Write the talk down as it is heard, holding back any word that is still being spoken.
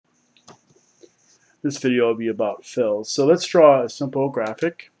This video will be about fills. So let's draw a simple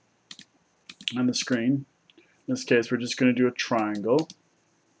graphic on the screen. In this case, we're just going to do a triangle,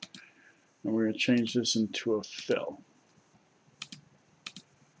 and we're going to change this into a fill.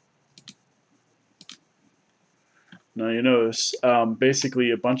 Now you notice basically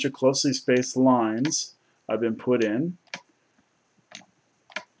a bunch of closely spaced lines have been put in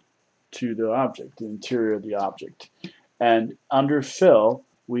to the object, the interior of the object. And under fill,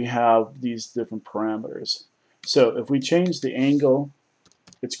 we have these different parameters. So if we change the angle,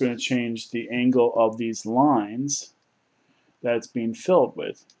 it's going to change the angle of these lines that it's being filled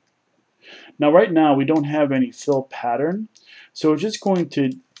with. Now right now we don't have any fill pattern, so we're just going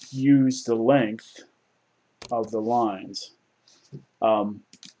to use the length of the lines to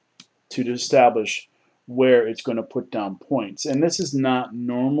establish where it's going to put down points. And this is not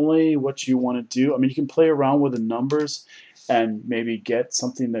normally what you want to do. I mean, you can play around with the numbers and maybe get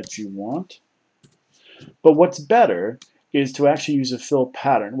something that you want. But what's better is to actually use a fill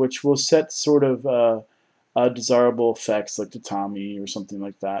pattern, which will set sort of desirable effects like tatami or something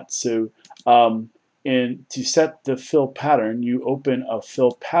like that. So to set the fill pattern, you open a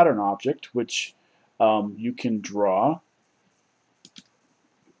fill pattern object, which you can draw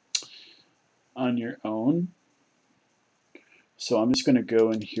on your own. So I'm just going to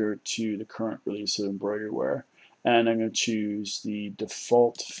go in here to the current release of EmbroideryWare, and I'm going to choose the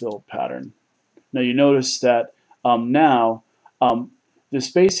default fill pattern. Now you notice that now the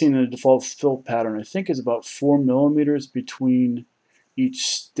spacing in the default fill pattern I think is about 4 millimeters between each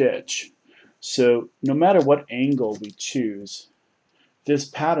stitch. So no matter what angle we choose, this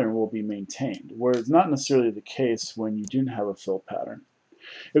pattern will be maintained, where it's not necessarily the case when you didn't have a fill pattern.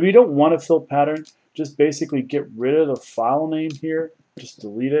 If you don't want a fill pattern, just basically get rid of the file name here, just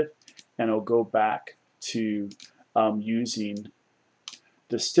delete it, and it'll go back to using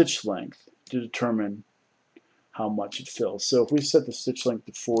the stitch length to determine how much it fills. So if we set the stitch length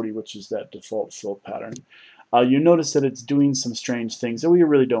to 40, which is that default fill pattern, you notice that it's doing some strange things that we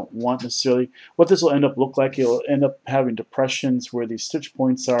really don't want necessarily. What this will end up look like, it'll end up having depressions where these stitch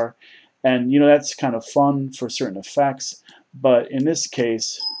points are, and that's kind of fun for certain effects. But in this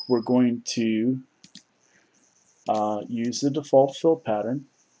case, we're going to use the default fill pattern,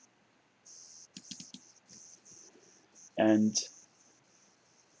 and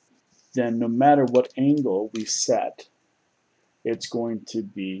then no matter what angle we set, it's going to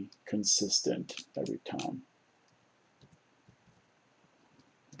be consistent every time.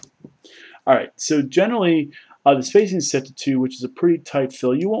 Alright, so generally the spacing is set to 2, which is a pretty tight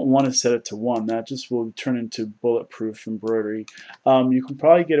fill. You won't want to set it to 1. That just will turn into bulletproof embroidery. You can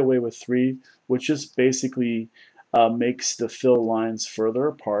probably get away with 3, which just basically makes the fill lines further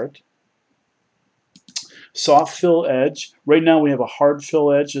apart. Soft fill edge. Right now we have a hard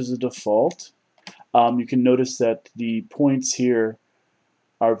fill edge as a default. You can notice that the points here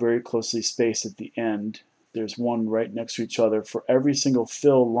are very closely spaced at the end. There's one right next to each other. For every single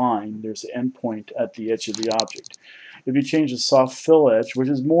fill line, there's an endpoint at the edge of the object. If you change the soft fill edge, which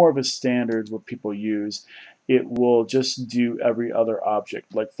is more of a standard what people use, it will just do every other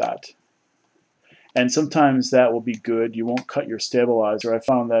object like that. And sometimes that will be good. You won't cut your stabilizer. I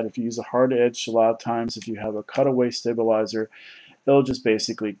found that if you use a hard edge, a lot of times if you have a cutaway stabilizer, it'll just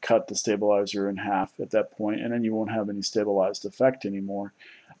basically cut the stabilizer in half at that point, and then you won't have any stabilized effect anymore.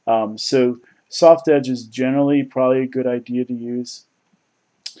 So soft edge is generally probably a good idea to use.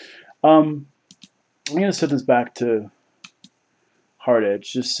 I'm going to set this back to hard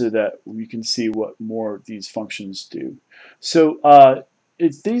edge just so that we can see what more of these functions do. So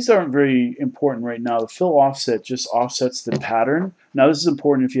these aren't very important right now. The fill offset just offsets the pattern. Now this is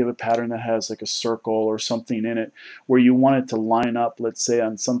important if you have a pattern that has like a circle or something in it where you want it to line up, let's say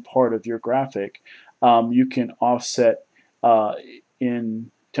on some part of your graphic. You can offset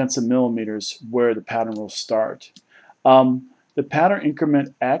in tenths of millimeters where the pattern will start. The pattern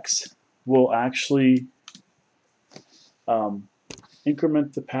increment X will actually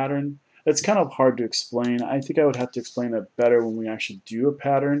increment the pattern. It's kind of hard to explain. I think I would have to explain that better when we actually do a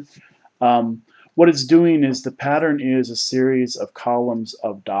pattern. What it's doing is the pattern is a series of columns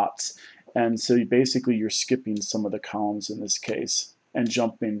of dots, and so basically you're skipping some of the columns in this case and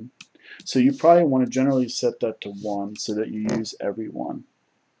jumping. So you probably want to generally set that to 1 so that you use every one.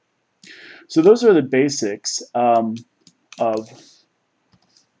 So those are the basics of the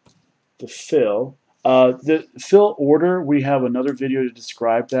fill. The fill order, we have another video to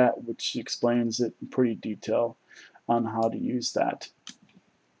describe that, which explains it in pretty detail on how to use that.